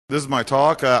This is my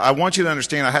talk. I want you to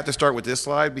understand I have to start with this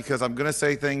slide because I'm going to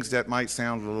say things that might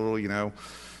sound a little,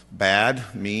 bad,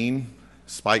 mean,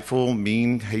 spiteful,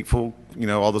 mean, hateful,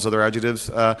 all those other adjectives.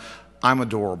 I'm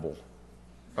adorable,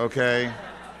 okay?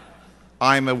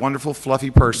 I'm a wonderful,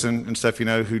 fluffy person and stuff,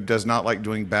 who does not like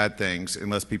doing bad things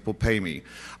unless people pay me.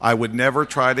 I would never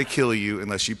try to kill you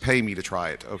unless you pay me to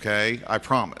try it, okay? I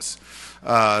promise.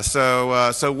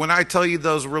 So when I tell you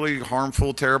those really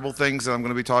harmful, terrible things that I'm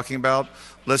going to be talking about,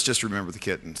 let's just remember the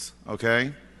kittens,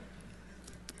 okay?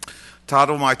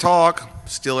 Title of my talk,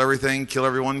 Steal Everything, Kill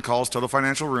Everyone, Cause Total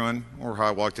Financial Ruin, or How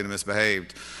I Walked In and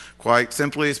Misbehaved. Quite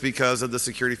simply, it's because of the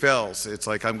security fails. It's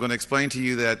like I'm going to explain to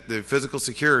you that the physical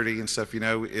security and stuff,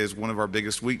 is one of our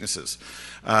biggest weaknesses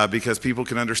because people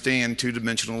can understand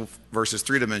two-dimensional versus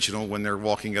three-dimensional when they're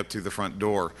walking up through the front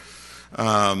door.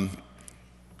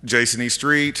 Jason E.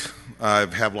 Street, I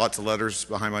have lots of letters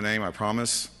behind my name, I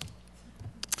promise.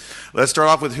 Let's start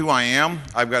off with who I am.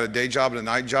 I've got a day job and a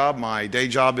night job. My day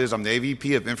job is I'm the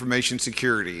AVP of Information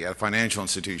Security at a financial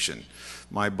institution.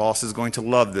 My boss is going to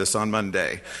love this on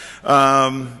Monday.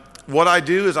 What I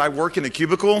do is I work in a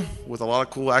cubicle with a lot of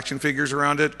cool action figures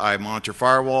around it. I monitor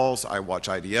firewalls, I watch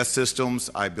IDS systems,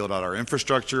 I build out our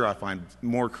infrastructure, I find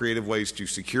more creative ways to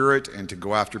secure it and to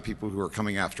go after people who are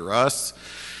coming after us.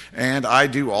 And I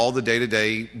do all the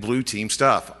day-to-day blue team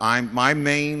stuff. My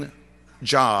main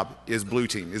job is blue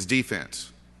team, is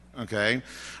defense, okay?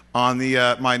 On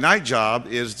the my night job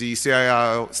is the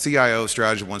CIO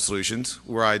Strategy One Solutions,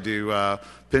 where I do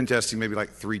pen testing maybe like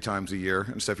 3 times a year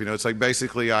and stuff. It's like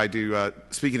basically I do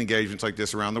speaking engagements like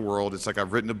this around the world. It's like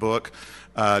I've written a book,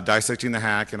 Dissecting the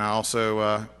Hack, and I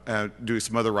also do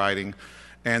some other writing,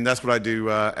 and that's what I do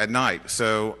at night.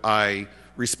 So I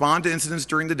respond to incidents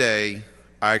during the day.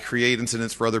 I create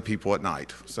incidents for other people at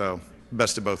night. So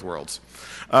best of both worlds.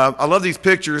 I love these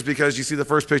pictures because you see the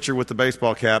first picture with the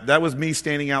baseball cap. That was me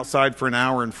standing outside for an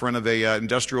hour in front of a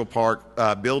industrial park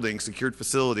building, secured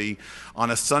facility, on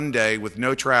a Sunday with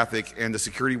no traffic, and the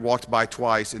security walked by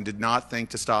twice and did not think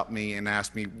to stop me and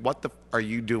ask me, what the are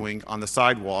you doing on the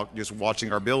sidewalk just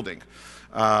watching our building?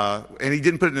 And he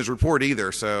didn't put it in his report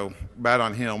either, so bad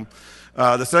on him.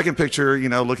 The second picture,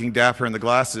 looking dapper in the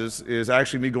glasses, is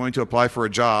actually me going to apply for a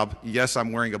job. Yes,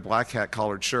 I'm wearing a black hat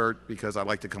collared shirt because I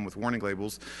like to come with warning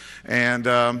labels. And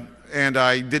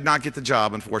I did not get the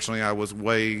job, unfortunately. I was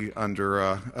way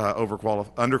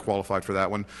underqualified for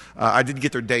that one. I did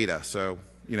get their data, so,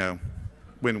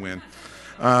 win-win.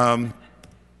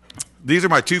 These are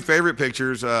my 2 favorite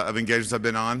pictures of engagements I've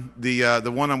been on. The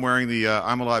one I'm wearing, the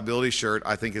I'm a Liability shirt,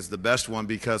 I think is the best one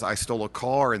because I stole a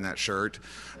car in that shirt.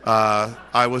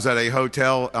 I was at a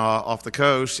hotel off the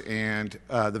coast, and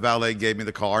the valet gave me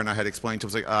the car, and I had explained to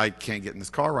him, I can't get in this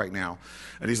car right now.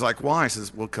 And he's like, why? I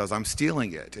says, well, because I'm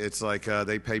stealing it. It's like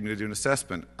they paid me to do an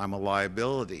assessment. I'm a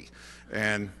liability.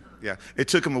 And yeah, it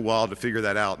took him a while to figure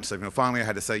that out. And so, finally I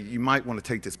had to say, you might want to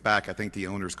take this back. I think the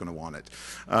owner's going to want it.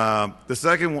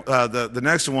 The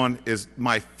next one is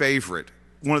my favorite.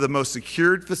 One of the most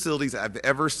secured facilities I've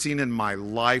ever seen in my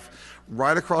life,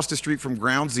 right across the street from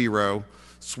Ground Zero.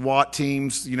 SWAT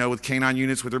teams, with K9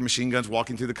 units with their machine guns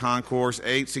walking through the concourse,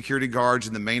 8 security guards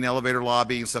in the main elevator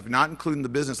lobby and stuff, not including the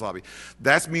business lobby.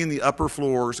 That's me in the upper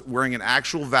floors wearing an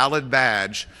actual valid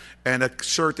badge and a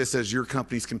shirt that says, your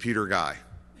company's computer guy.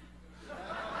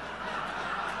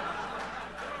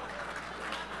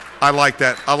 I like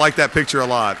that picture a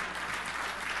lot.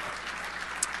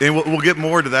 And we'll get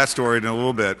more to that story in a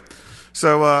little bit.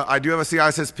 So I do have a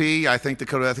CISSP. I think the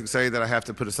Code of Ethics say that I have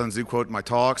to put a Sun Tzu quote in my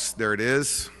talks. There it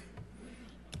is.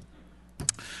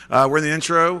 We're in the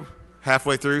intro,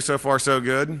 halfway through, so far so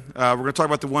good. We're going to talk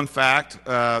about the one fact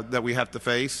that we have to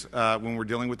face when we're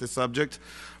dealing with this subject.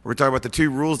 We're going to talk about the 2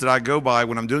 rules that I go by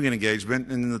when I'm doing an engagement,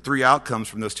 and then the 3 outcomes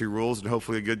from those 2 rules, and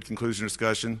hopefully a good conclusion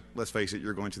discussion. Let's face it,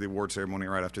 you're going to the award ceremony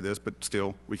right after this, but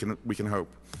still, we can hope.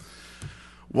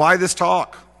 Why this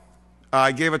talk?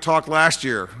 I gave a talk last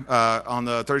year on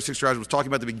the 36 Strategy. It was talking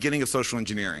about the beginning of social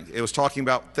engineering. It was talking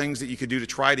about things that you could do to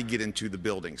try to get into the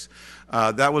buildings.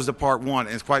 That was the part 1.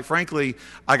 And quite frankly,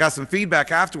 I got some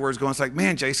feedback afterwards going, it's like,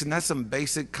 man, Jason, that's some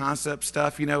basic concept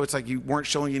stuff. It's like you weren't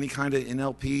showing any kind of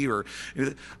NLP or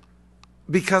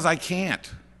because I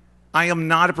can't. I am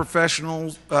not a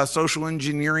professional social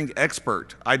engineering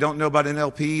expert. I don't know about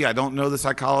NLP. I don't know the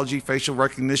psychology, facial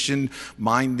recognition,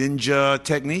 mind ninja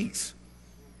techniques.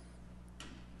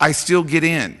 I still get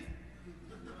in.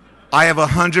 I have a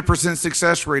 100%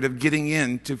 success rate of getting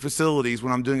into facilities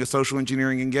when I'm doing a social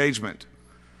engineering engagement.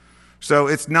 So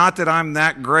it's not that I'm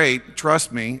that great,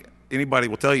 trust me, anybody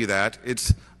will tell you that.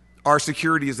 It's our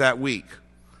security is that weak.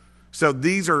 So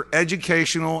these are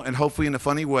educational and hopefully in a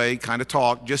funny way kind of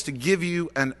talk just to give you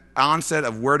an onset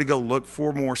of where to go look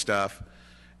for more stuff,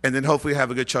 and then hopefully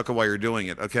have a good chuckle while you're doing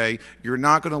it, okay? You're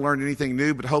not going to learn anything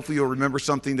new, but hopefully you'll remember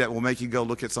something that will make you go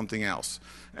look at something else,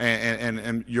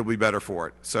 and you'll be better for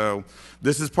it. So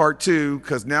this is part 2,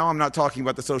 because now I'm not talking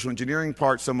about the social engineering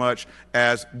part so much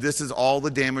as this is all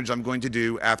the damage I'm going to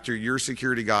do after your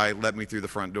security guy let me through the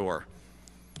front door.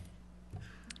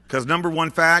 Because number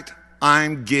 1 fact,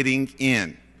 I'm getting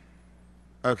in,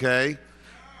 okay?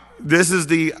 This is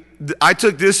I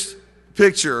took this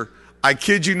picture, I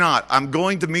kid you not. I'm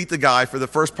going to meet the guy for the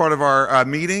first part of our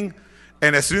meeting,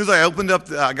 and as soon as I opened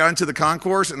up, I got into the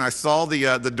concourse and I saw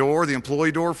the door, the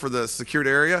employee door for the secured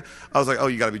area. I was like, oh,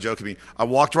 you got to be joking me. I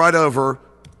walked right over,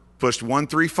 pushed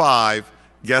 135.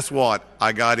 Guess what?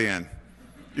 I got in.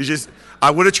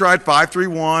 I would have tried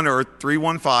 531 or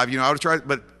 315. You know, I would have tried,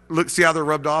 but look, see how they're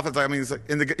rubbed off. It's like, I mean,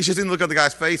 it just didn't look at the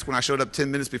guy's face when I showed up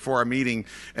 10 minutes before our meeting,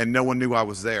 and no one knew I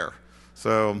was there.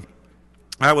 So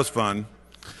that was fun.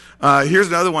 Here's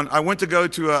another one. I went to go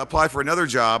to apply for another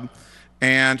job,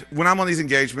 and when I'm on these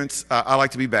engagements, I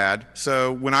like to be bad.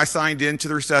 So when I signed in to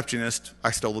the receptionist,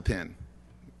 I stole the pen.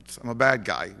 I'm a bad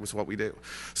guy, was what we do.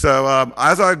 So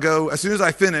as soon as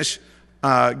I finish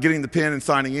getting the pen and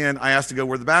signing in, I ask to go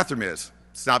where the bathroom is.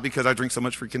 It's not because I drink so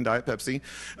much freaking Diet Pepsi.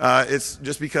 It's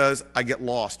just because I get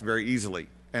lost very easily.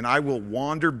 And I will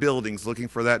wander buildings looking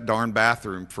for that darn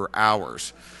bathroom for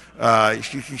hours.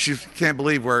 You can't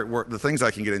believe where the things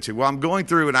I can get into. Well, I'm going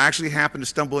through, and I actually happened to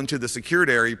stumble into the secured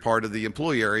area part of the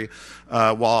employee area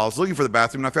while I was looking for the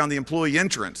bathroom, and I found the employee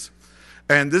entrance.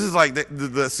 And this is like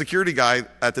the security guy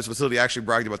at this facility actually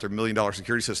bragged about their $1 million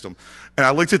security system. And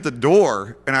I looked at the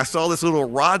door, and I saw this little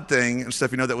rod thing and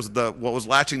stuff, you know, that was what was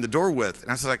latching the door with.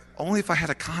 And I was like, only if I had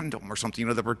a condom or something, you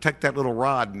know, to protect that little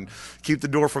rod and keep the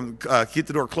door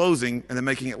closing and then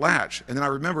making it latch. And then I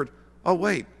remembered, oh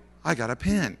wait, I got a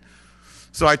pin.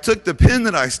 So I took the pin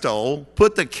that I stole,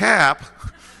 put the cap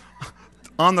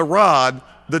on the rod,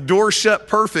 the door shut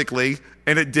perfectly,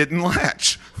 and it didn't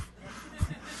latch.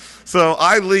 So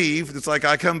I leave. It's like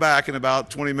I come back in about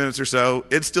 20 minutes or so.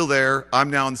 It's still there. I'm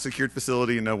now in the secured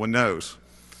facility, and no one knows.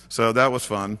 So that was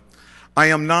fun. I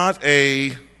am not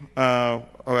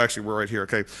actually, we're right here.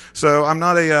 Okay. So I'm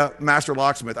not a master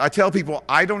locksmith. I tell people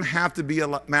I don't have to be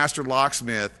a master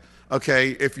locksmith,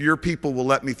 okay, if your people will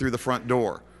let me through the front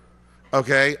door.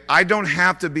 Okay, I don't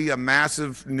have to be a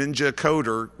massive ninja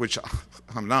coder, which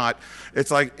I'm not.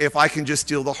 It's like if I can just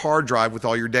steal the hard drive with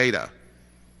all your data.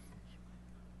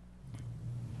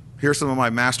 Here's some of my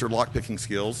master lockpicking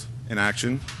skills in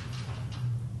action.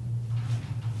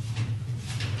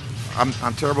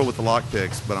 I'm terrible with the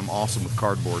lockpicks, but I'm awesome with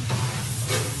cardboard.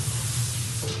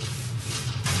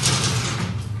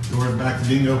 Door back to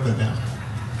being open now.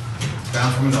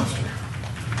 Found from a dumpster.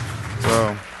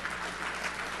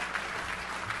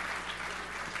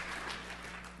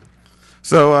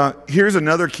 So here's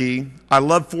another key. I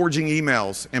love forging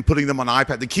emails and putting them on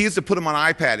iPad. The key is to put them on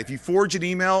iPad. If you forge an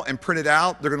email and print it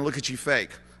out, they're going to look at you fake.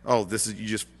 Oh,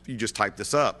 you just typed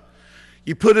this up.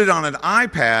 You put it on an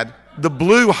iPad, the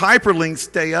blue hyperlinks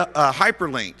stay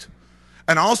hyperlinked.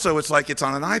 And also, it's like it's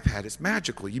on an iPad. It's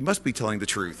magical. You must be telling the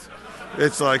truth.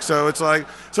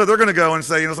 So they're going to go and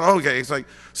say, oh, okay. It's like,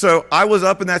 so I was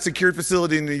up in that secured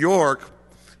facility in New York.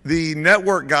 The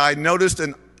network guy noticed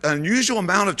an unusual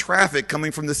amount of traffic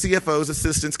coming from the CFO's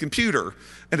assistant's computer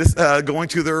and going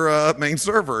to their main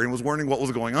server, and was wondering what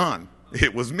was going on.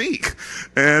 It was me.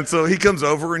 And so he comes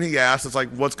over and he asks, it's like,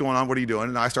 what's going on? What are you doing?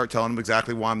 And I start telling him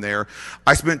exactly why I'm there.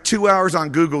 I spent 2 hours on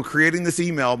Google creating this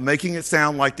email, making it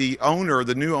sound like the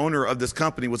new owner of this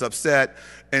company was upset,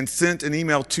 and sent an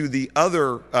email to the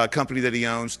other company that he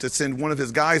owns to send one of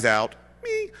his guys out,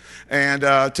 me, and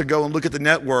to go and look at the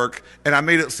network. And I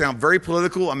made it sound very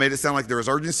political. I made it sound like there was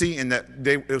urgency and that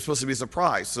it was supposed to be a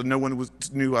surprise, so no one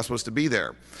knew I was supposed to be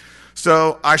there.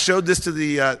 So I showed this to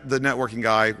the networking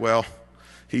guy. Well,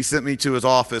 he sent me to his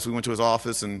office. We went to his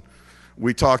office and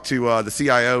we talked to the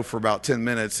CIO for about 10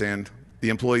 minutes, and the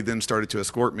employee then started to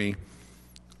escort me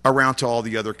around to all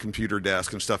the other computer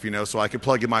desks and stuff, so I could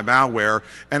plug in my malware.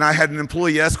 And I had an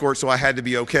employee escort, so I had to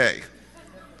be okay.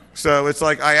 So it's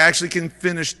like I actually can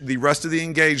finish the rest of the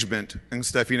engagement and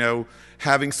stuff,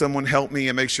 having someone help me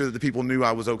and make sure that the people knew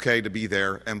I was okay to be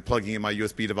there, and plugging in my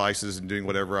USB devices and doing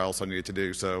whatever else I needed to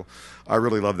do. So I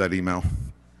really love that email.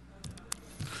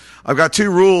 I've got 2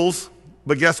 rules,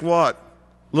 but guess what?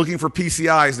 Looking for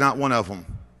PCI is not one of them.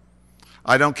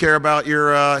 I don't care about your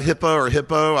HIPAA or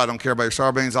Hippo. I don't care about your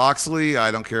Sarbanes-Oxley.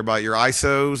 I don't care about your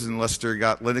ISOs unless they've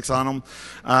got Linux on them.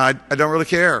 I don't really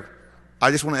care. I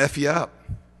just want to F you up.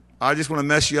 I just want to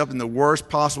mess you up in the worst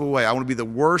possible way. I want to be the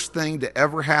worst thing to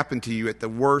ever happen to you at the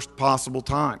worst possible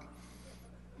time.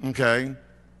 Okay?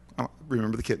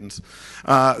 Remember the kittens.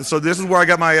 So this is where I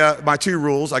got my 2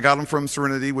 rules. I got them from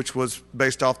Serenity, which was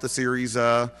based off the series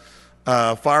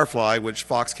Firefly, which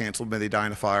Fox canceled. May they die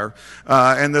in a fire.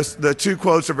 And the 2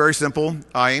 quotes are very simple.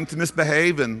 I aim to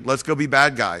misbehave, and let's go be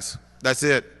bad guys. That's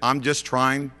it. I'm just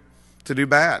trying to do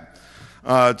bad.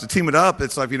 To team it up,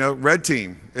 it's like, red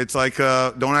team. It's like,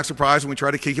 don't act surprised when we try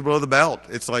to kick you below the belt.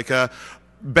 It's like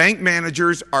bank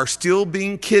managers are still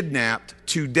being kidnapped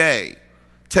today,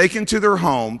 taken to their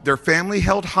home, their family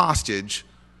held hostage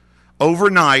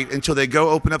overnight until they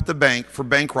go open up the bank for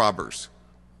bank robbers.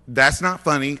 That's not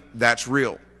funny. That's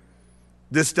real.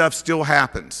 This stuff still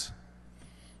happens.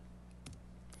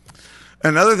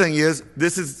 Another thing is,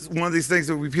 this is one of these things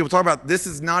that people talk about. This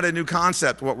is not a new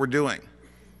concept, what we're doing.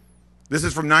 This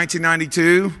is from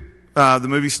 1992, the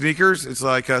movie Sneakers. It's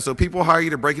like, so people hire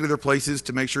you to break into their places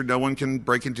to make sure no one can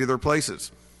break into their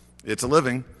places. It's a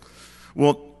living.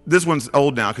 Well, this one's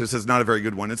old now because it's not a very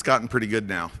good one. It's gotten pretty good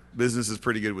now. Business is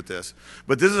pretty good with this.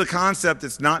 But this is a concept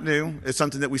that's not new. It's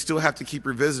something that we still have to keep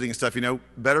revisiting and stuff.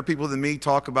 Better people than me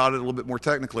talk about it a little bit more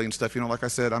technically and stuff. Like I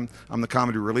said, I'm the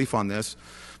comedy relief on this.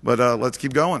 But let's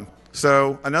keep going.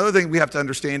 So another thing we have to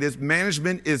understand is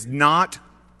management is not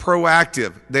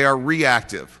proactive. They are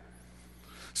reactive.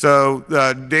 So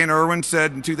Dan Irwin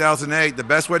said in 2008, the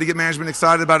best way to get management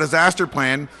excited about a disaster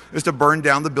plan is to burn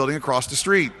down the building across the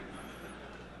street.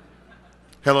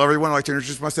 Hello, everyone. I'd like to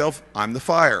introduce myself. I'm the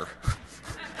fire.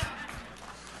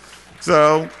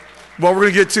 So what we're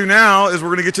going to get to now is we're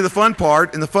going to get to the fun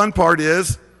part, and the fun part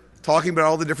is talking about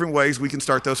all the different ways we can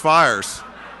start those fires.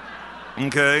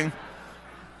 Okay?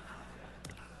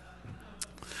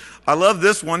 I love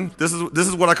this one. This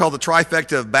is what I call the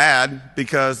trifecta of bad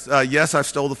because, yes, I've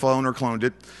stole the phone or cloned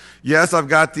it. Yes, I've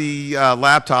got the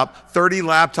laptop. 30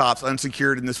 laptops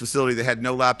unsecured in this facility. They had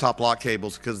no laptop lock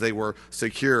cables because they were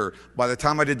secure. By the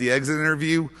time I did the exit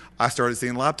interview, I started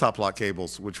seeing laptop lock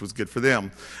cables, which was good for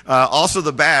them. Also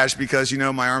the badge because,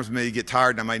 my arms may get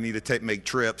tired and I might need to make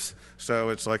trips. So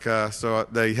it's like, so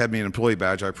they had me an employee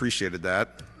badge. I appreciated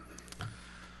that.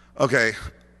 Okay,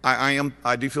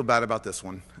 I do feel bad about this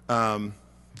one.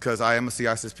 Because I am a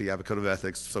CISSP, I have a code of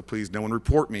ethics, so please, no one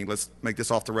report me. Let's make this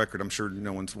off the record. I'm sure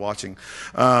no one's watching.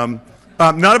 Not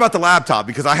about the laptop,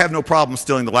 because I have no problem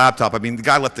stealing the laptop. I mean, the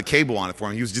guy left the cable on it for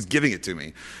me. He was just giving it to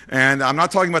me. And I'm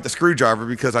not talking about the screwdriver,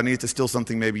 because I needed to steal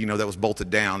something maybe, that was bolted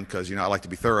down, because, I like to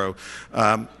be thorough.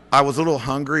 I was a little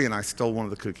hungry, and I stole one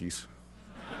of the cookies.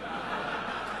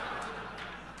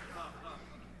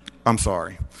 I'm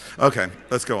sorry. Okay,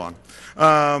 let's go on.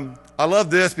 I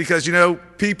love this because,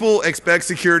 people expect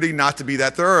security not to be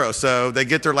that thorough. So they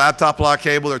get their laptop lock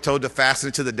cable, they're told to fasten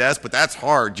it to the desk, but that's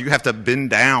hard. You have to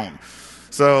bend down.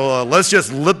 So let's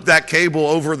just lip that cable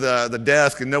over the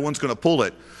desk and no one's going to pull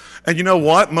it. And you know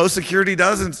what? Most security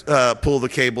doesn't pull the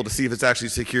cable to see if it's actually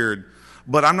secured.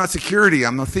 But I'm not security.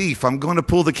 I'm a thief. I'm going to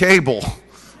pull the cable.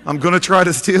 I'm going to try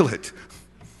to steal it.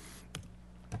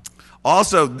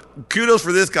 Also, kudos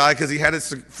for this guy because he had it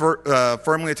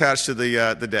firmly attached to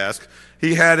the desk.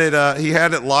 He had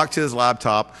it locked to his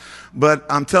laptop. But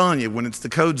I'm telling you, when it's the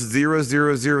code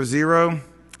 0000,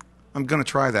 I'm going to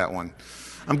try that one.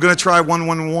 I'm going to try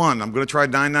 111. I'm going to try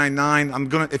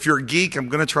 999. If you're a geek, I'm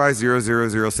going to try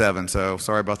 0007. So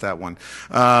sorry about that one.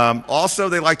 Also,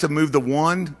 they like to move the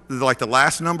one, like the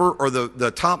last number or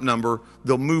the top number.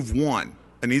 They'll move one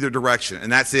in either direction,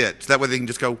 and that's it. So that way they can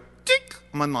just go, tink,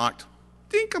 I'm unlocked.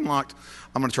 Think I'm locked.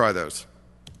 I'm going to try those.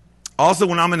 Also,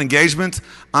 when I'm in engagements,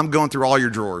 I'm going through all your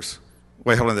drawers.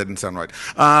 Wait, hold on, that didn't sound right.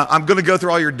 I'm going to go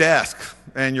through all your desks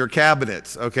and your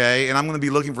cabinets, okay? And I'm going to be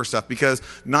looking for stuff because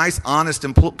nice, honest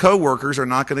coworkers are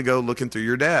not going to go looking through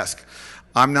your desk.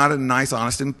 I'm not a nice,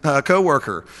 honest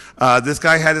coworker. This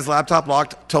guy had his laptop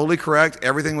locked, totally correct.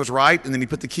 Everything was right, and then he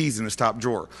put the keys in his top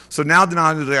drawer. So now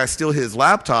not only did I steal his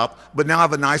laptop, but now I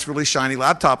have a nice, really shiny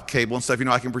laptop cable and stuff.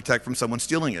 I can protect from someone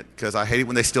stealing it because I hate it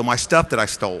when they steal my stuff that I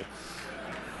stole.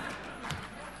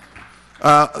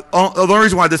 The only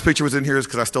reason why this picture was in here is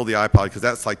because I stole the iPod because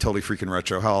that's like totally freaking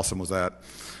retro. How awesome was that?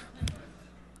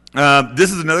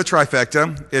 This is another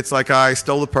trifecta. It's like I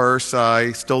stole the purse,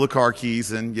 I stole the car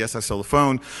keys, and yes, I stole the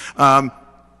phone.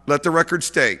 Let the record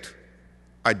state,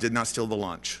 I did not steal the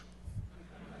lunch.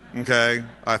 Okay?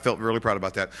 I felt really proud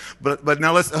about that. But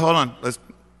now hold on.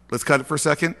 Let's cut it for a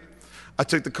second. I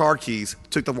took the car keys,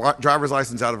 took the driver's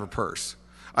license out of her purse.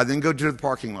 I then go to the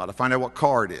parking lot. I find out what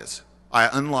car it is. I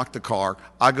unlock the car.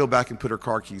 I go back and put her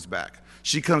car keys back.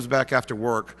 She comes back after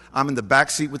work. I'm in the back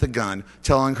seat with a gun,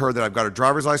 telling her that I've got her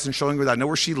driver's license, showing her that I know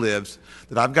where she lives,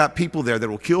 that I've got people there that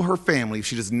will kill her family if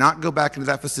she does not go back into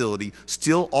that facility,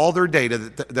 steal all their data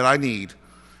that I need,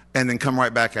 and then come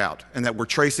right back out. And that we're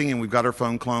tracing and we've got her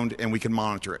phone cloned and we can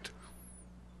monitor it.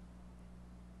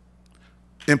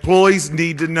 Employees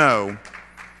need to know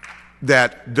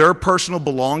that their personal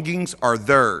belongings are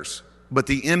theirs, but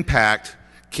the impact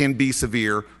can be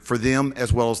severe for them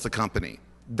as well as the company.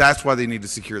 That's why they need to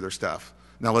secure their stuff.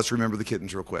 Now let's remember the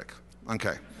kittens real quick.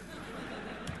 Okay.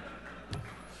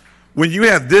 When you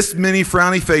have this many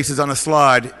frowny faces on a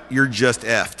slide, you're just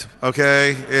effed,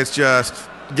 okay? It's just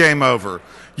game over.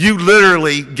 You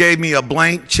literally gave me a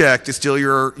blank check to steal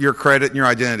your credit and your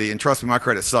identity, and trust me, my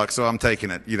credit sucks, so I'm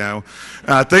taking it, you know.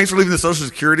 Thanks for leaving the Social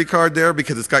Security card there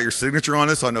because it's got your signature on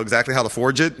it, so I know exactly how to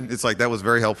forge it. It's like, that was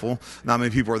very helpful. Not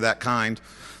many people are that kind.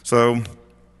 So...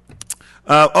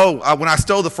 when I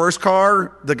stole the first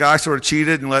car, the guy sort of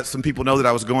cheated and let some people know that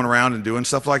I was going around and doing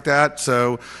stuff like that.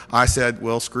 So I said,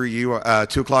 well, screw you.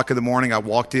 2 o'clock in the morning, I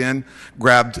walked in,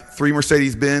 grabbed 3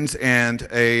 Mercedes-Benz and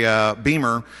a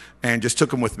Beamer, and just took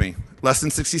them with me. Less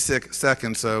than 66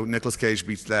 seconds, so Nicolas Cage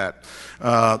beats that.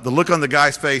 The look on the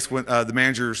guy's face, when the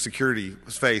manager's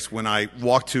security's face, when I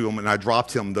walked to him and I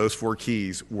dropped him those 4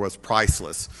 keys was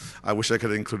priceless. I wish I could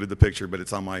have included the picture, but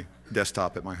it's on my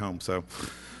desktop at my home. So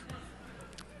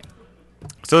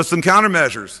some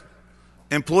countermeasures.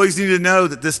 Employees need to know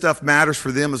that this stuff matters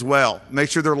for them as well. Make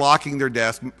sure they're locking their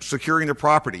desk, securing their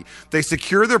property. They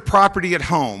secure their property at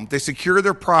home. They secure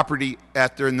their property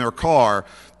in their car.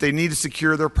 They need to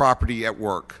secure their property at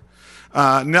work.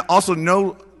 Also,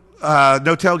 no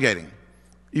tailgating.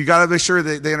 You got to make sure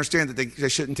that they understand that they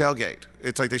shouldn't tailgate.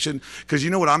 It's like they shouldn't, because you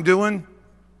know what I'm doing?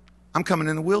 I'm coming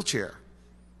in a wheelchair.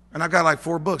 And I've got like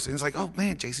 4 books. And it's like, oh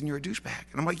man, Jason, you're a douchebag.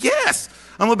 And I'm like, yes,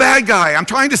 I'm a bad guy. I'm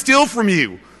trying to steal from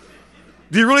you.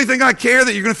 Do you really think I care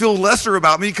that you're going to feel lesser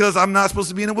about me because I'm not supposed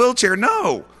to be in a wheelchair?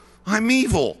 No, I'm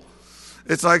evil.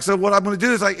 It's like, so what I'm going to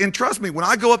do is and trust me, when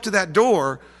I go up to that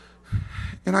door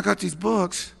and I got these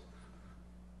books,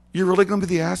 you're really going to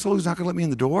be the asshole who's not going to let me in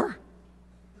the door?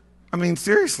 I mean,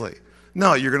 seriously.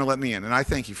 No, you're going to let me in. And I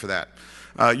thank you for that.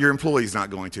 Your employee's not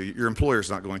going to. Your employer's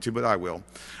not going to, but I will.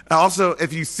 Also,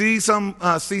 if you see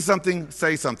something,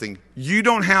 say something. You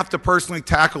don't have to personally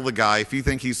tackle the guy if you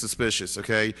think he's suspicious,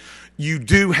 okay? You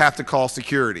do have to call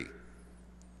security.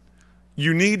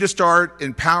 You need to start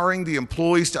empowering the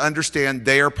employees to understand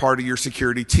they are part of your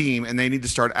security team, and they need to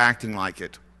start acting like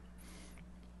it.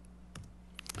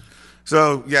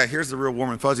 So, yeah, here's the real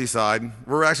warm and fuzzy side.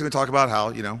 We're actually going to talk about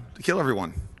how, to kill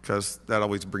everyone, because that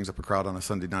always brings up a crowd on a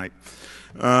Sunday night.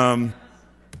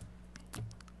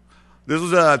 This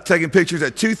was taking pictures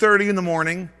at 2:30 in the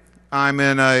morning. I'm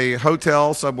in a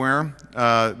hotel somewhere,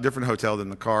 different hotel than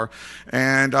the car,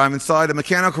 and I'm inside a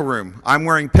mechanical room. I'm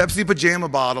wearing Pepsi pajama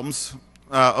bottoms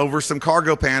over some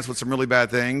cargo pants with some really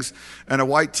bad things and a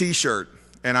white t-shirt,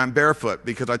 and I'm barefoot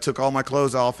because I took all my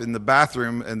clothes off in the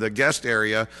bathroom in the guest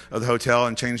area of the hotel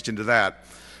and changed into that.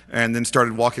 And then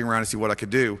started walking around to see what I could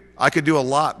do. I could do a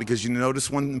lot because you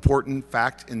notice one important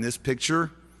fact in this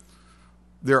picture.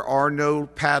 There are no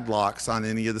padlocks on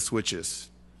any of the switches.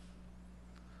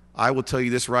 I will tell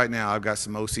you this right now, I've got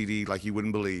some OCD like you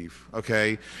wouldn't believe,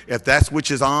 okay? If that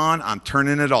switch is on, I'm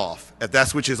turning it off. If that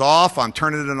switch is off, I'm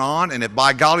turning it on, and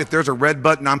by golly, if there's a red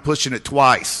button, I'm pushing it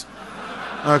twice,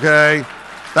 okay?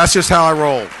 That's just how I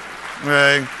roll,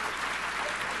 okay?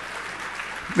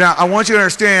 Now, I want you to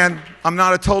understand, I'm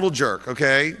not a total jerk,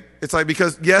 okay? It's like,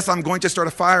 because yes, I'm going to start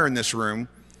a fire in this room,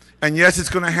 and yes, it's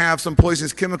going to have some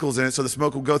poisonous chemicals in it, so the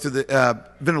smoke will go through the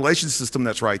ventilation system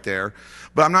that's right there.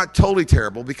 But I'm not totally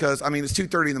terrible because, it's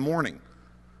 2:30 in the morning.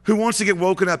 Who wants to get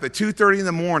woken up at 2:30 in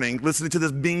the morning listening to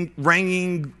this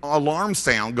ringing alarm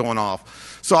sound going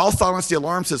off? So I'll silence the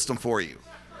alarm system for you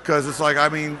because it's like, I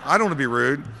don't want to be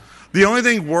rude. The only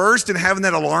thing worse than having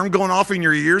that alarm going off in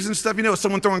your ears and stuff, is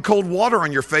someone throwing cold water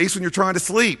on your face when you're trying to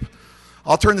sleep.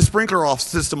 I'll turn the sprinkler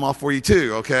system off for you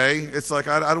too, okay? It's like,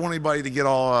 I don't want anybody to get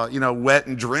all, wet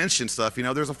and drenched and stuff.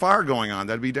 There's a fire going on.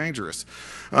 That'd be dangerous.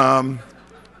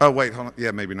 Oh, wait, hold on.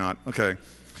 Yeah, maybe not. Okay.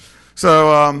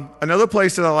 So another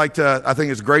place that I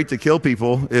think is great to kill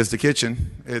people is the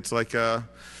kitchen. It's like,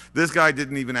 this guy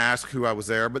didn't even ask who I was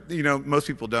there, but, most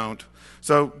people don't.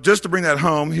 So just to bring that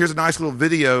home, here's a nice little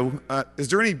video. Is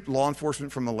there any law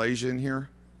enforcement from Malaysia in here?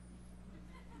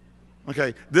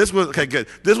 Okay, good.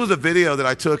 This was a video that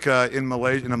I took in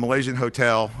a Malaysian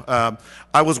hotel.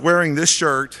 I was wearing this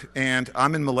shirt, and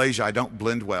I'm in Malaysia. I don't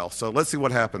blend well. So let's see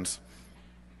what happens.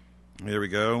 Here we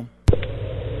go.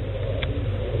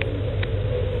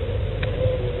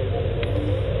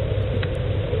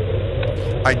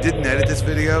 I didn't edit this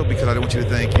video because I don't want you to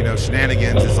think, you know,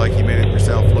 shenanigans is like you made it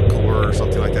yourself look cooler or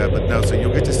something like that. But no, so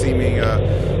you'll get to see me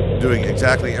doing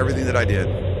exactly everything that I did,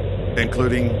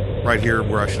 including right here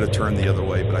where I should have turned the other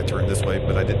way, but I turned this way,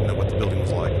 but I didn't know what the building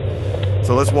was like.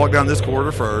 So let's walk down this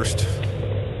corridor first.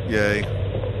 Yay.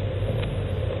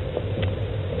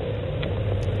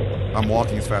 I'm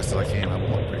walking as fast as I can. I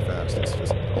walk pretty fast. It's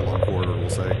just a long corridor, we'll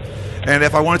say. And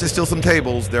if I wanted to steal some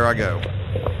tables, there I go.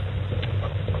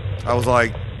 I was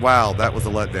like, wow, that was a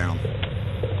letdown.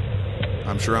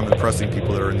 I'm sure I'm impressing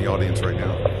people that are in the audience right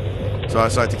now. So I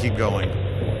decided to keep going.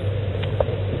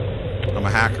 I'm a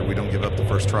hacker. We don't give up the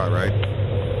first try, right?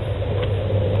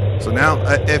 So now,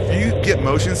 if you get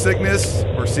motion sickness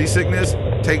or seasickness,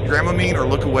 take Dramamine or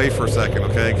look away for a second,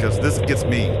 okay? Because this gets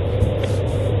me.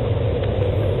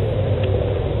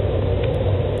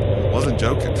 I wasn't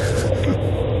joking.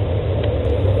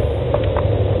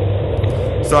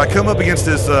 So I come up against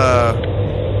this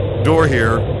door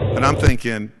here, and I'm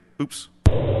thinking, oops,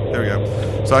 there we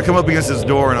go. So I come up against this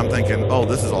door, and I'm thinking, oh,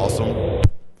 this is awesome.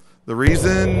 The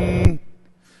reason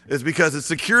is because it's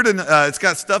secured, and it's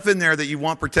got stuff in there that you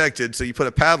want protected, so you put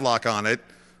a padlock on it,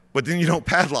 but then you don't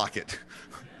padlock it.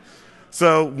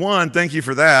 So one, thank you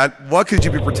for that. What could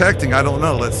you be protecting? I don't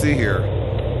know. Let's see here.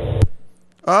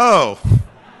 Oh.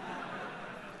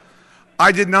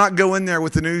 I did not go in there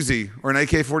with an Uzi or an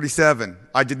AK-47.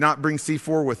 I did not bring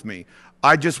C4 with me.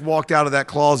 I just walked out of that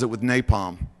closet with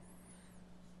napalm.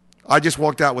 I just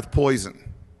walked out with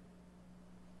poison.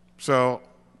 So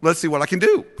let's see what I can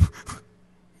do.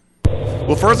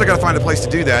 Well, first I got to find a place to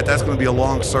do that. That's going to be a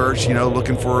long search, you know,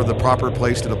 looking for the proper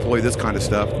place to deploy this kind of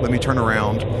stuff. Let me turn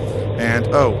around and,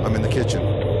 oh, I'm in the kitchen.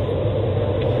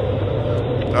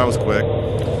 That was quick.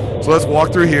 So let's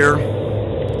walk through here.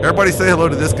 Everybody say hello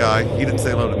to this guy. He didn't say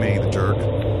hello to me, the jerk.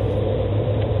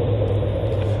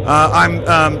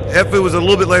 If it was a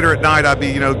little bit later at night, I'd be,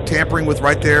 you know, tampering with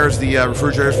right there's the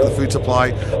refrigerators for the food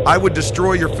supply. I would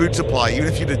destroy your food supply. Even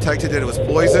if you detected that it was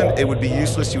poison, it would be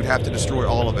useless. You would have to destroy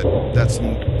all of it. That's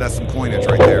some coinage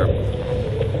right there.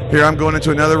 Here, I'm going into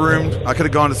another room. I could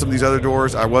have gone to some of these other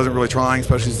doors. I wasn't really trying,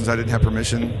 especially since I didn't have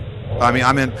permission.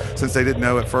 I mean, since they didn't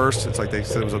know at first, it's like they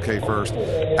said it was okay first,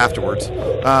 afterwards.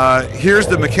 Here's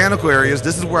the mechanical areas.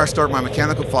 This is where I start my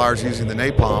mechanical fires using the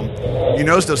napalm. You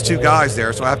notice those two guys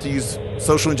there, so I have to use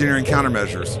social engineering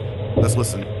countermeasures. Let's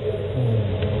listen.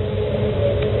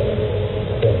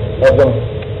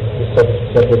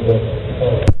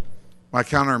 My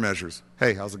countermeasures.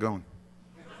 Hey, how's it going?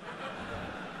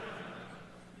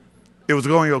 It was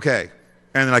going okay,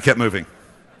 and then I kept moving.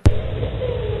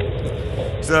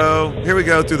 So here we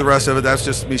go through the rest of it. That's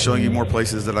just me showing you more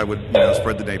places that I would, you know,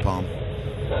 spread the napalm.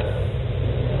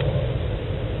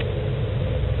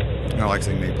 I like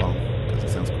saying napalm because it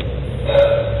sounds cool.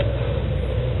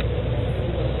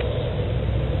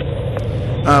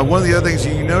 One of the other things,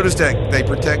 you notice that they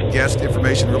protect guest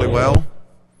information really well.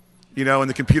 You know, in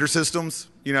the computer systems,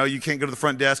 you know, you can't go to the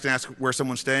front desk and ask where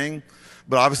someone's staying.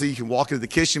 But obviously you can walk into the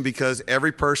kitchen because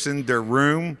every person, their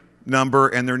room number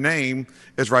and their name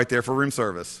is right there for room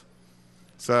service.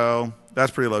 So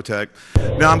that's pretty low tech.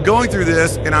 Now I'm going through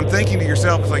this and I'm thinking to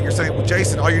yourself, it's like you're saying, well,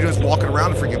 Jason, all you're doing is walking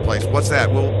around the freaking place. What's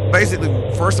that? Well, basically,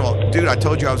 first of all, dude, I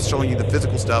told you I was showing you the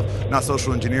physical stuff, not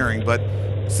social engineering. But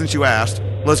since you asked,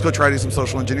 let's go try to do some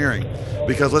social engineering,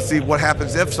 because let's see what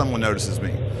happens if someone notices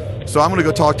me. So I'm going to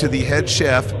go talk to the head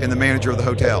chef and the manager of the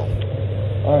hotel.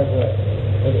 All right,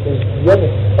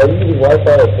 are you using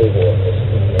Wi-Fi or cable?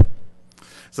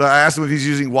 So I asked him if he's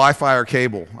using Wi-Fi or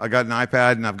cable. I got an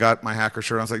iPad and I've got my hacker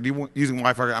shirt. I was like, "Do you want using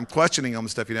Wi-Fi?" I'm questioning him and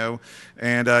stuff, you know,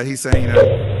 and he's saying, you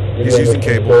know, he's using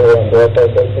cable. Okay, I'm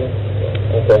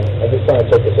just trying to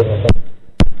check the signal.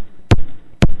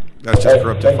 That's just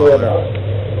corrupted file.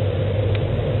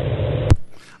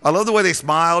 I love the way they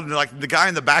smiled, and like the guy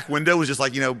in the back window was just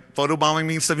like, you know, photobombing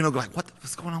me and stuff, you know, like,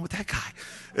 what's going on with that guy?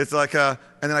 It's like, and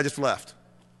then I just left.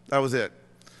 That was it.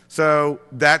 So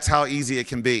that's how easy it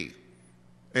can be.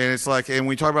 And it's like, and when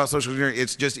we talk about social engineering,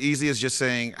 it's just easy as just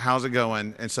saying, how's it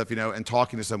going and stuff, you know, and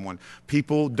talking to someone.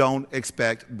 People don't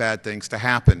expect bad things to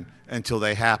happen until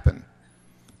they happen.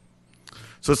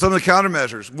 So some of the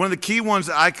countermeasures, one of the key ones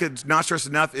that I could not stress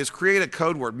enough is create a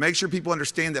code word. Make sure people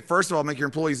understand that, first of all, make your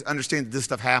employees understand that this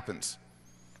stuff happens.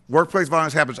 Workplace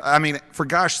violence happens. I mean, for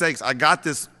gosh sakes, I got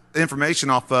this information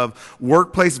off of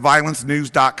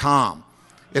workplaceviolencenews.com.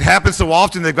 It happens so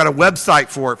often they've got a website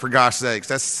for it, for gosh sakes.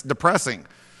 That's depressing.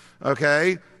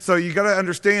 Okay, so you got to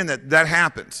understand that that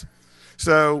happens.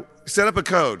 So set up a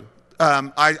code.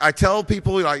 I tell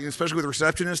people, like, especially with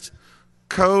receptionists,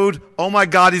 code, oh my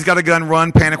God, he's got a gun,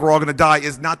 run, panic, we're all going to die,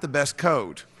 is not the best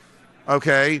code.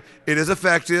 Okay, it is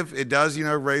effective. It does,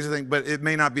 raise the thing, but it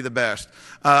may not be the best.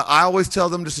 I always tell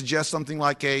them to suggest something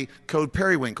like a code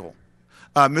periwinkle.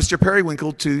 Mr.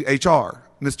 Periwinkle to HR.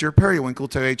 Mr. Periwinkle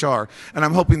to HR. And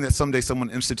I'm hoping that someday someone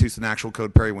institutes an actual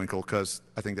code periwinkle, because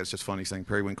I think that's just funny saying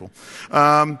periwinkle.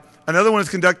 Another one is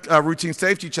conduct routine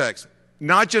safety checks.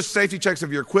 Not just safety checks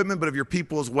of your equipment, but of your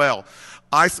people as well.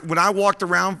 When I walked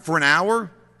around for an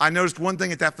hour, I noticed one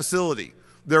thing at that facility.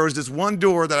 There was this one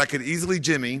door that I could easily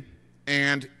jimmy,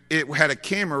 and it had a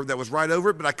camera that was right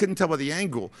over it, but I couldn't tell by the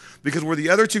angle, because where the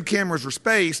other two cameras were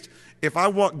spaced, if I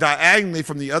walked diagonally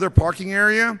from the other parking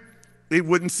area, it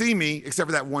wouldn't see me except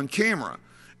for that one camera.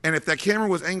 And if that camera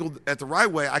was angled at the right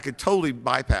way, I could totally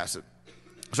bypass it.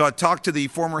 So I talked to the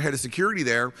former head of security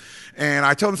there, and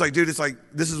I told him, it's like, dude, it's like,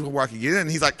 this is where I could get in.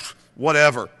 And he's like,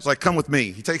 whatever. It's like, come with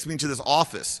me. He takes me into this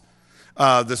office,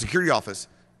 the security office.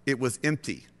 It was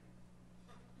empty.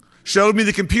 Showed me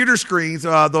the computer screens, the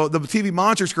TV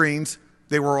monitor screens.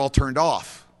 They were all turned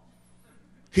off.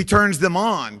 He turns them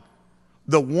on.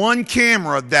 The one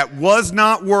camera that was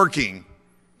not working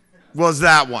was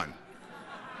that one.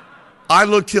 I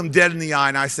looked him dead in the eye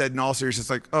and I said, in all seriousness,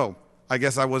 like, oh, I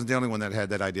guess I wasn't the only one that had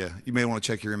that idea. You may want to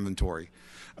check your inventory.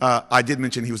 I did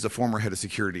mention he was the former head of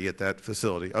security at that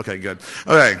facility. Okay, good.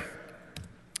 Okay.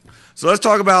 So let's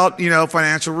talk about,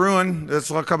 financial ruin. Let's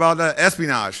talk about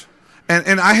espionage.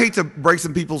 And I hate to break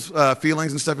some people's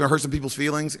feelings and stuff, hurt some people's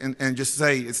feelings, and just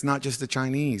say it's not just the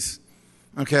Chinese,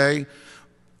 okay?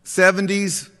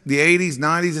 70s, the 80s,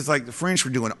 90s, it's like the French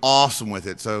were doing awesome with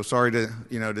it. So sorry to,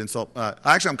 to insult.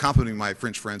 Actually, I'm complimenting my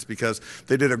French friends because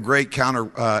they did a great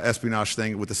counter espionage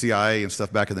thing with the CIA and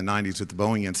stuff back in the 90s with the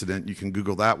Boeing incident. You can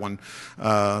Google that one.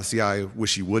 CIA,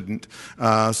 wish you wouldn't.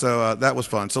 So that was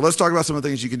fun. So let's talk about some of the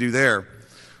things you can do there.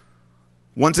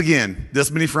 Once again,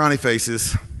 this many frowny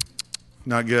faces,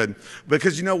 not good.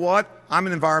 Because you know what? I'm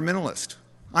an environmentalist.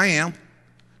 I am.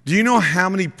 Do you know how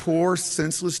many poor,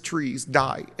 senseless trees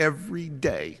die every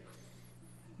day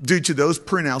due to those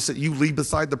printouts that you leave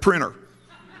beside the printer?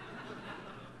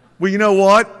 Well, you know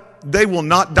what? They will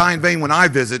not die in vain when I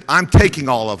visit. I'm taking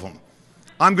all of them.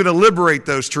 I'm going to liberate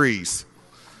those trees.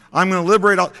 I'm going to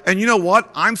liberate all. And you know what?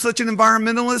 I'm such an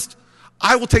environmentalist,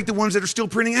 I will take the ones that are still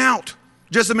printing out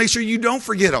just to make sure you don't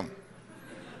forget them.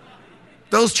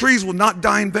 Those trees will not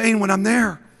die in vain when I'm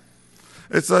there.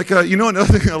 It's like, another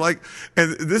thing I like,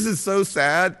 and this is so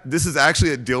sad, this is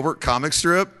actually a Dilbert comic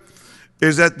strip,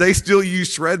 is that they still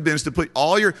use shred bins to put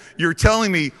you're telling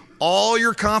me all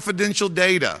your confidential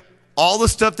data, all the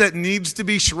stuff that needs to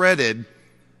be shredded,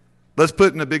 let's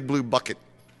put in a big blue bucket.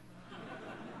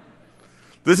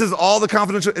 This is all the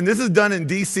confidential, and this is done in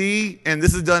D.C., and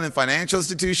this is done in financial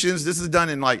institutions. This is done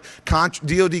in like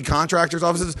DOD contractors'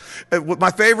 offices.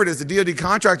 My favorite is the DOD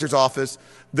contractors' office.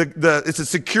 It's a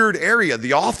secured area.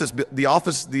 The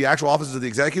actual offices of the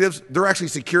executives, they're actually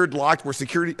secured, locked, where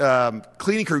security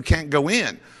cleaning crew can't go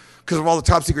in because of all the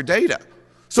top secret data.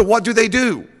 So what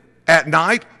do? At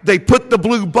night, they put the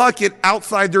blue bucket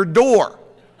outside their door.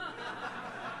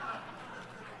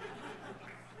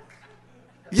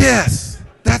 Yes.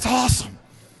 That's awesome.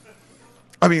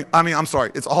 I mean, I'm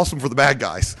sorry. It's awesome for the bad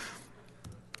guys.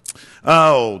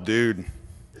 Oh, dude.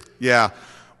 Yeah.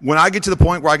 When I get to the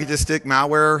point where I can just stick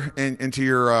malware into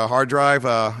your hard drive,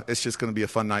 it's just going to be a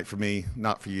fun night for me,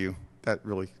 not for you. That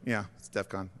really, it's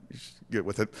DEFCON. You should get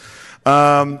with it.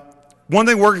 One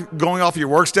thing going off your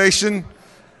workstation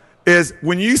is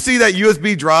when you see that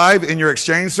USB drive in your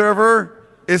Exchange server,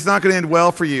 it's not going to end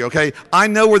well for you, okay? I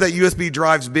know where that USB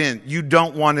drive's been. You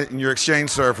don't want it in your Exchange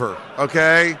server,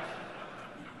 okay?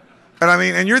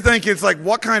 And you're thinking, it's like,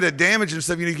 what kind of damage and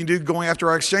stuff you can do going after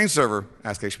our Exchange server?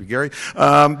 Ask HB Gary.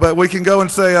 But we can go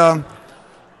and say,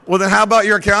 well, then how about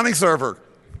your accounting server?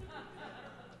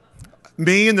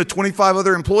 Me and the 25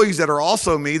 other employees that are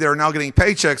also me, that are now getting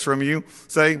paychecks from you,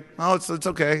 say, oh, it's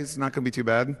okay. It's not going to be too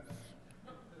bad.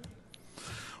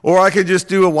 Or I could just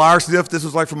do a wire sniff. This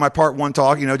was like from my part one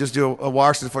talk, just do a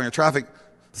wire sniff on your traffic.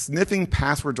 Sniffing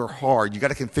passwords are hard. You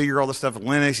got to configure all the stuff in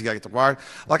Linux. You got to get the wire.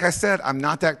 Like I said, I'm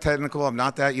not that technical. I'm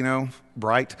not that,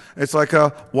 bright. It's like,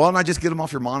 why don't I just get them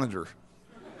off your monitor?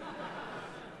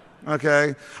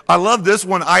 Okay. I love this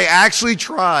one. I actually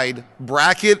tried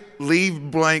bracket,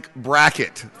 leave blank,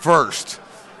 bracket first.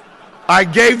 I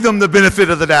gave them the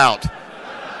benefit of the doubt.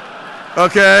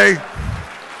 Okay.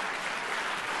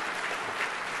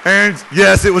 And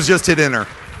yes, it was just hit enter.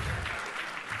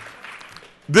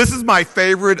 This is my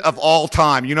favorite of all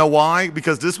time. You know why?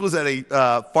 Because this was at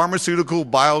a pharmaceutical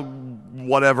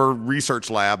whatever research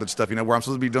lab and stuff, where I'm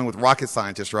supposed to be dealing with rocket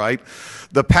scientists, right?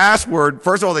 The password,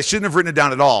 first of all, they shouldn't have written it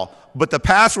down at all. But the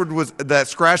password that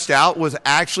scratched out was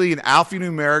actually an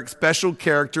alphanumeric special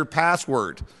character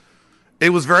password. It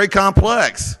was very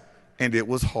complex, and it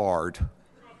was hard.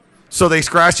 So they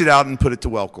scratched it out and put it to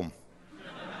welcome.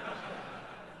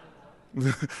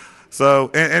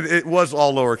 So, and it was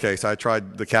all lowercase. I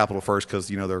tried the capital first because,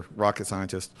 they're rocket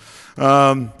scientists.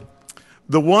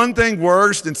 The one thing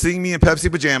worse than seeing me in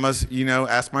Pepsi pajamas,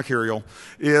 ask my Curiel,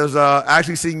 is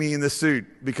actually seeing me in this suit.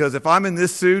 Because if I'm in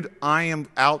this suit, I am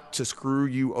out to screw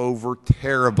you over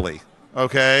terribly,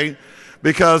 okay?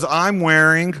 Because I'm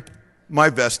wearing my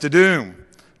vest of doom.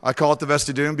 I call it the vest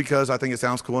of doom because I think it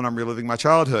sounds cool and I'm reliving my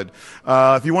childhood.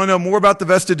 If you want to know more about the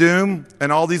vest of doom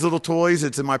and all these little toys,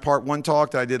 it's in my part 1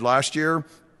 talk that I did last year.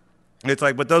 It's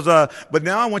like, but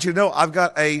now I want you to know I've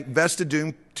got a vest of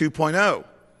doom 2.0.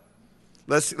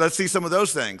 Let's see some of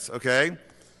those things, okay?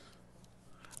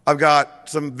 I've got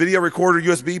some video recorder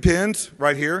USB pins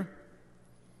right here.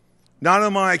 Not only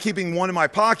am I keeping one in my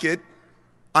pocket,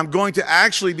 I'm going to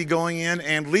actually be going in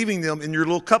and leaving them in your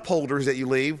little cup holders that you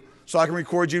leave so I can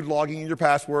record you logging in your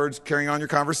passwords, carrying on your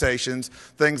conversations,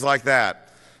 things like that.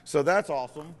 So that's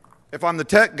awesome. If I'm the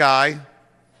tech guy,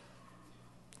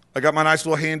 I got my nice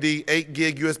little handy 8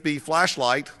 gig USB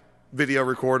flashlight video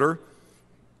recorder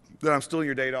that I'm stealing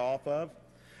your data off of.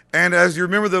 And as you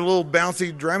remember the little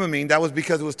bouncy Dramamine, that was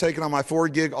because it was taken on my 4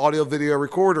 gig audio video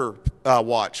recorder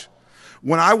watch.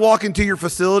 When I walk into your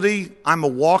facility, I'm a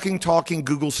walking, talking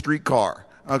Google streetcar,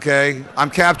 okay? I'm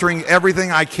capturing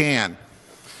everything I can.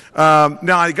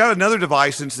 Now, I got another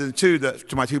device to my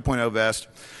 2.0 vest.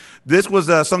 This was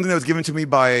something that was given to me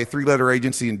by a 3-letter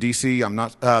agency in D.C. I'm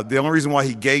not the only reason why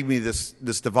he gave me this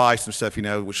device and stuff,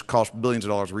 which cost billions of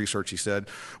dollars of research, he said,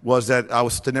 was that I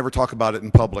was to never talk about it in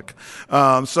public.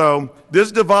 So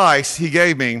this device he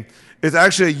gave me is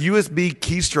actually a USB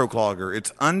keystroke logger.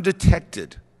 It's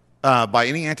undetected by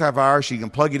any antivirus. You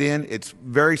can plug it in. It's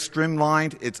very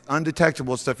streamlined. It's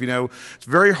undetectable stuff. It's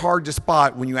very hard to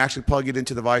spot when you actually plug it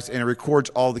into the device, and it records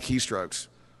all the keystrokes.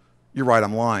 You're right,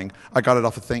 I'm lying. I got it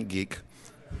off of ThinkGeek.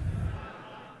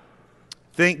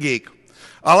 ThinkGeek.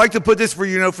 I like to put this for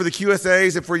for the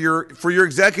QSAs and for your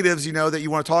executives, that you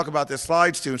want to talk about their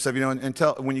slides to and stuff, and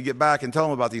tell when you get back and tell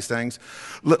them about these things.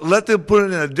 Let them put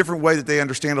it in a different way that they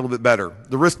understand a little bit better.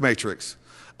 The risk matrix.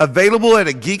 Available at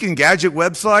a Geek and Gadget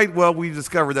website. Well, we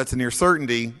discovered that's a near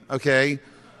certainty. Okay.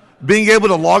 Being able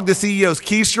to log the CEO's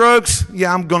keystrokes.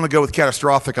 Yeah, I'm going to go with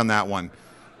catastrophic on that one.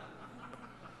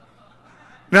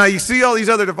 Now, you see all these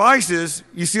other devices,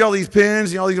 you see all these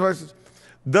pins, all these devices.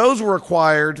 Those were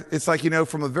acquired, it's like,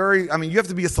 from you have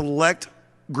to be a select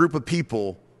group of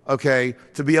people, okay,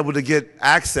 to be able to get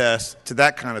access to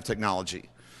that kind of technology.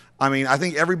 I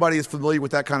think everybody is familiar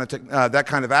with that kind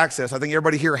of access. I think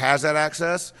everybody here has that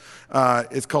access.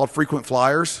 It's called frequent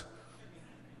flyers.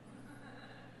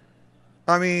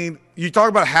 You talk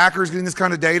about hackers getting this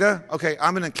kind of data. Okay,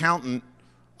 I'm an accountant.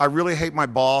 I really hate my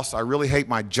boss. I really hate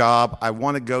my job. I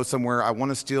want to go somewhere. I want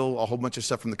to steal a whole bunch of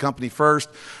stuff from the company first.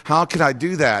 How can I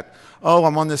do that? Oh,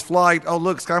 I'm on this flight. Oh,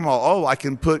 look, SkyMall. Oh, I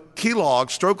can put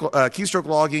keystroke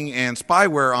logging and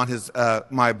spyware on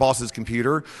my boss's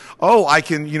computer. Oh, I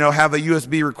can, have a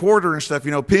USB recorder and stuff,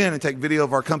 pin and take video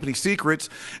of our company secrets.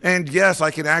 And yes,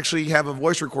 I can actually have a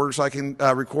voice recorder so I can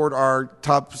record our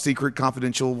top secret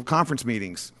confidential conference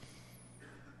meetings.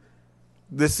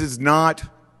 This is not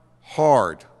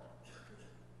hard.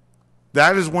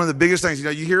 That is one of the biggest things.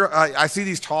 You hear, I see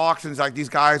these talks, and it's like these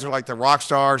guys are like the rock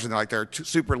stars, and they're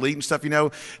super elite and stuff,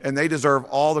 and they deserve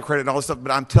all the credit and all this stuff.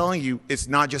 But I'm telling you, it's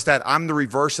not just that. I'm the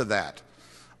reverse of that.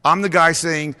 I'm the guy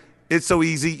saying, it's so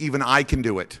easy, even I can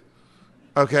do it.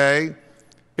 Okay?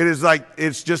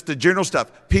 It's just the general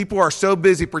stuff. People are so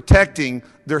busy protecting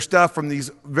their stuff from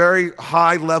these very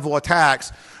high-level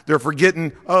attacks, they're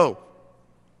forgetting,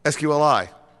 SQLI.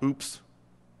 Oops.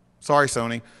 Sorry,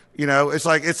 Sony.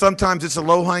 Sometimes it's a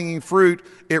low-hanging fruit.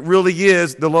 It really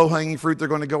is the low-hanging fruit they're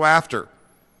going to go after.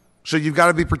 So you've got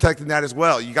to be protecting that as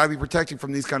well. You've got to be protecting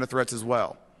from these kind of threats as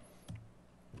well.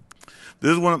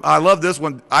 This is one. I love this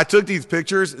one. I took these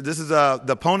pictures. This is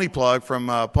the Pony plug from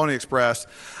Pony Express.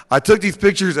 I took these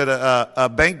pictures at a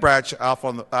bank branch out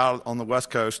on the West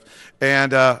Coast,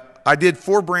 and I did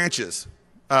 4 branches,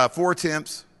 4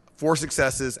 attempts, 4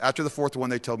 successes. After the 4th one,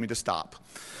 they told me to stop.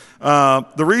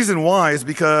 The reason why is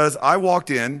because I walked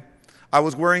in. I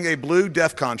was wearing a blue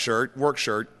DEFCON shirt, work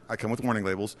shirt. I come with warning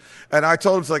labels. And I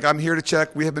told him, it's like, I'm here to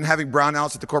check. We have been having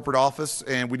brownouts at the corporate office,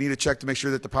 and we need to check to make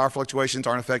sure that the power fluctuations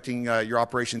aren't affecting your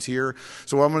operations here.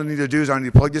 So what I'm going to need to do is I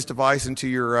need to plug this device into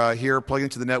your here, plug it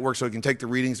into the network so it can take the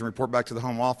readings and report back to the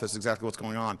home office exactly what's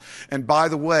going on. And by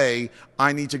the way,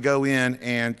 I need to go in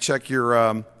and check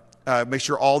your make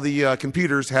sure all the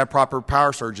computers have proper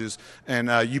power surges and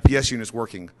UPS units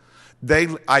working.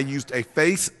 I used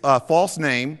a false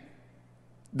name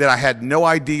that I had no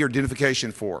ID or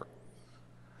identification for.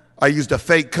 I used a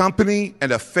fake company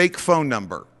and a fake phone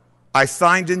number. I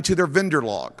signed into their vendor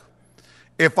log.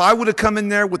 If I would have come in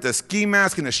there with a ski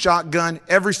mask and a shotgun,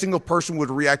 every single person would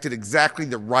have reacted exactly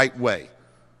the right way.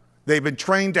 They've been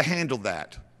trained to handle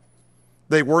that.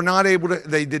 They were not able to,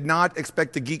 they did not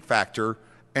expect the geek factor,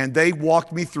 and they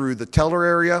walked me through the teller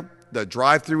area, the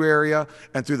drive-through area,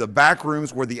 and through the back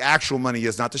rooms where the actual money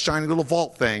is, not the shiny little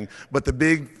vault thing, but the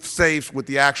big safes with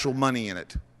the actual money in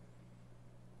it.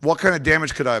 What kind of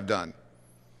damage could I have done?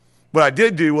 What I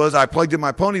did do was I plugged in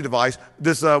my Pony device,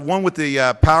 this one with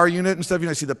the power unit and stuff. You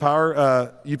know, see the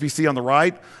power UPC on the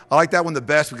right? I like that one the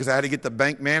best because I had to get the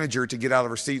bank manager to get out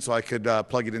of her seat so I could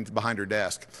plug it into behind her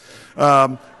desk.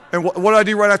 And what do I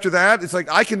do right after that? It's like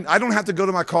I don't have to go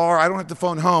to my car. I don't have to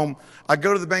phone home. I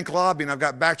go to the bank lobby, and I've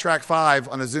got Backtrack 5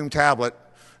 on a Zoom tablet,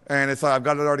 and it's like I've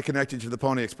got it already connected to the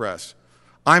Pony Express.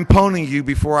 I'm ponying you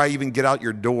before I even get out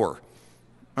your door,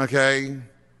 okay?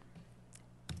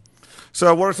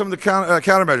 So what are some of the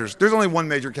countermeasures? There's only one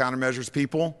major countermeasures,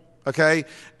 people, okay?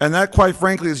 And that, quite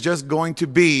frankly, is just going to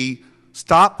be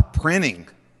stop printing.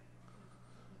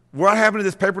 What happened to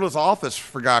this paperless office,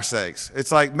 for gosh sakes? It's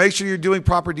like, make sure you're doing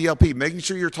proper DLP, making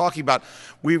sure you're talking about,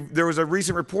 there was a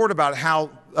recent report about how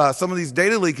some of these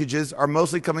data leakages are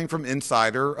mostly coming from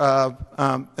insider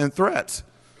and threats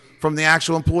from the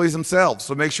actual employees themselves.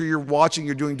 So make sure you're watching,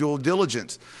 you're doing due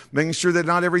diligence, making sure that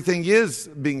not everything is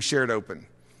being shared open.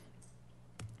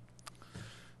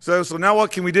 So now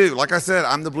what can we do? Like I said,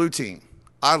 I'm the blue team.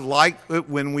 I like it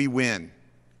when we win.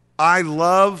 I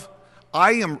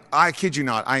kid you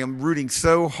not, I am rooting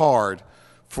so hard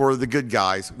for the good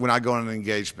guys when I go on an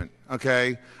engagement,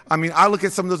 okay? I mean, I look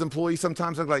at some of those employees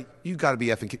sometimes, I'm like, you gotta be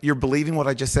effing kidding. You're believing what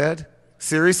I just said?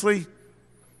 Seriously?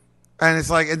 And it's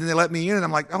like, and then they let me in, and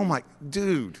I'm like, oh my,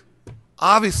 dude,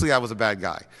 obviously I was a bad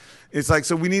guy. It's like,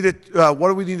 so we need to, what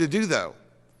do we need to do though?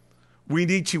 We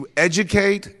need to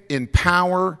educate,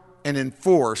 empower, and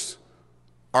enforce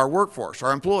our workforce,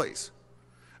 our employees.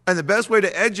 And the best way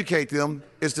to educate them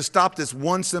is to stop this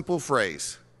one simple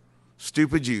phrase: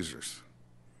 stupid users.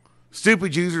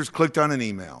 Stupid users clicked on an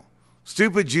email.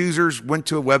 Stupid users went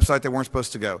to a website they weren't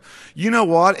supposed to go. You know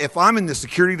what? If I'm in the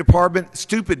security department,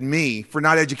 stupid me for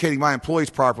not educating my employees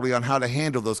properly on how to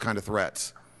handle those kind of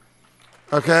threats.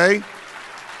 Okay?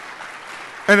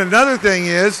 And another thing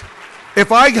is,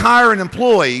 if I hire an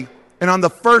employee and on the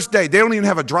first day, they don't even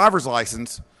have a driver's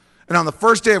license, and on the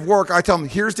first day of work, I tell them,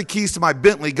 here's the keys to my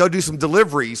Bentley, go do some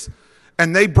deliveries,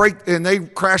 and they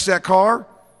crash that car,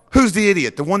 who's the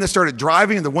idiot? The one that started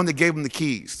driving or the one that gave them the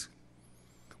keys?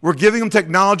 We're giving them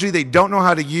technology they don't know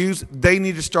how to use. They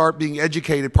need to start being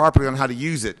educated properly on how to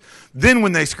use it. Then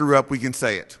when they screw up, we can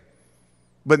say it.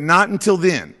 But not until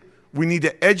then. We need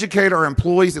to educate our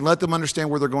employees and let them understand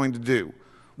what they're going to do.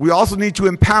 We also need to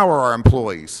empower our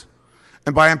employees.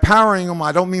 And by empowering them,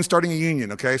 I don't mean starting a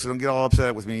union, okay? So don't get all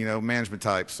upset with me, you know, management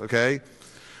types, okay?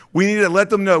 We need to let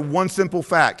them know one simple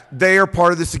fact. They are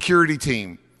part of the security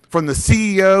team. From the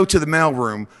CEO to the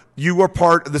mailroom, you are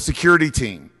part of the security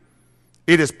team.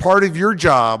 It is part of your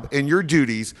job and your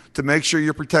duties to make sure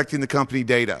you're protecting the company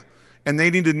data. And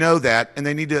they need to know that, and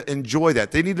they need to enjoy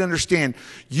that. They need to understand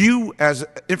you, as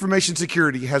information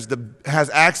security, has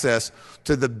access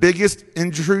to the biggest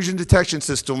intrusion detection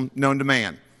system known to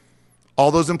man. All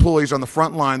those employees on the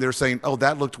front line, they're saying, oh,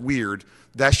 that looked weird.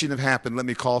 That shouldn't have happened. Let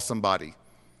me call somebody.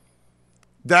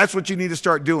 That's what you need to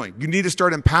start doing. You need to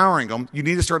start empowering them. You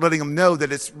need to start letting them know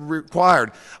that it's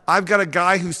required. I've got a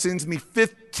guy who sends me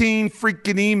 15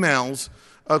 freaking emails,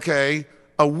 okay,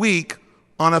 a week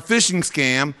on a phishing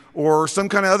scam or some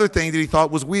kind of other thing that he thought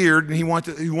was weird, and he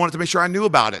wanted to make sure I knew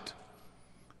about it.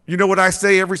 You know what I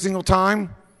say every single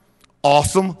time?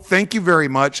 Awesome. Thank you very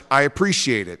much. I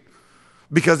appreciate it.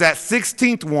 Because that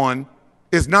 16th one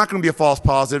is not going to be a false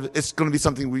positive. It's going to be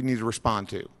something we need to respond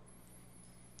to.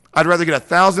 I'd rather get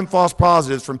 1,000 false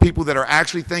positives from people that are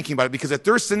actually thinking about it, because if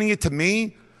they're sending it to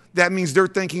me, that means they're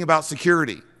thinking about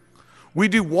security. We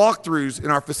do walkthroughs in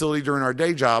our facility during our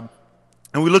day job,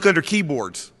 and we look under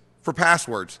keyboards for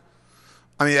passwords.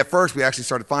 I mean, at first we actually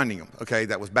started finding them. Okay,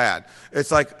 that was bad.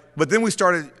 It's like, but then we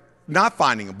started not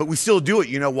finding them, but we still do it.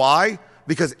 You know why?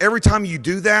 Because every time you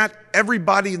do that,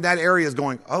 everybody in that area is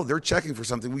going, oh, they're checking for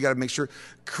something. We got to make sure,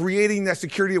 creating that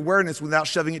security awareness without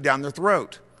shoving it down their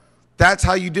throat. That's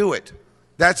how you do it.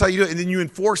 That's how you do it. And then you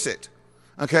enforce it.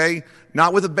 Okay?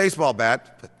 Not with a baseball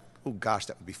bat. But, oh, gosh,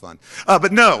 that would be fun.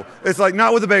 But no, it's like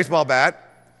not with a baseball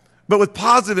bat, but with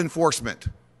positive enforcement.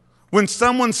 When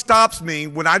someone stops me,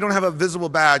 when I don't have a visible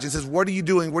badge and says, what are you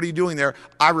doing? What are you doing there?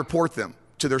 I report them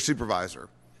to their supervisor.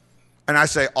 And I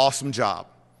say, awesome job.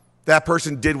 That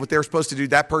person did what they were supposed to do.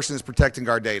 That person is protecting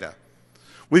our data.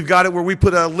 We've got it where we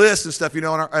put a list and stuff, in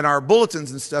our bulletins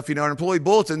and stuff, our employee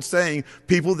bulletins saying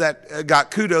people that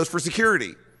got kudos for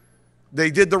security.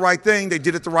 They did the right thing. They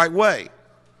did it the right way.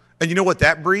 And you know what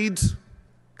that breeds?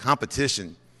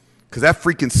 Competition. Because that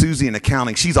freaking Susie in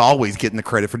accounting, she's always getting the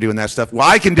credit for doing that stuff. Well,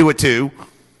 I can do it too.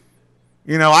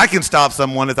 I can stop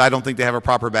someone if I don't think they have a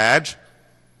proper badge.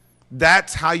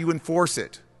 That's how you enforce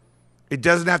it. It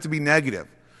doesn't have to be negative.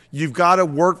 You've got a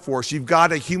workforce. You've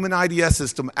got a human IDS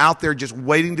system out there just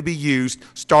waiting to be used.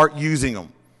 Start using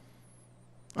them.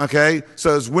 Okay?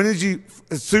 So as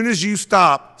soon as you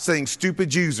stop saying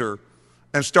stupid user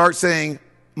and start saying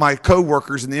my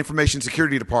coworkers in the information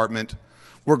security department,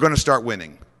 we're going to start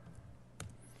winning.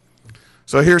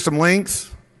 So here's some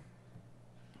links.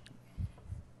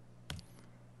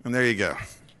 And there you go.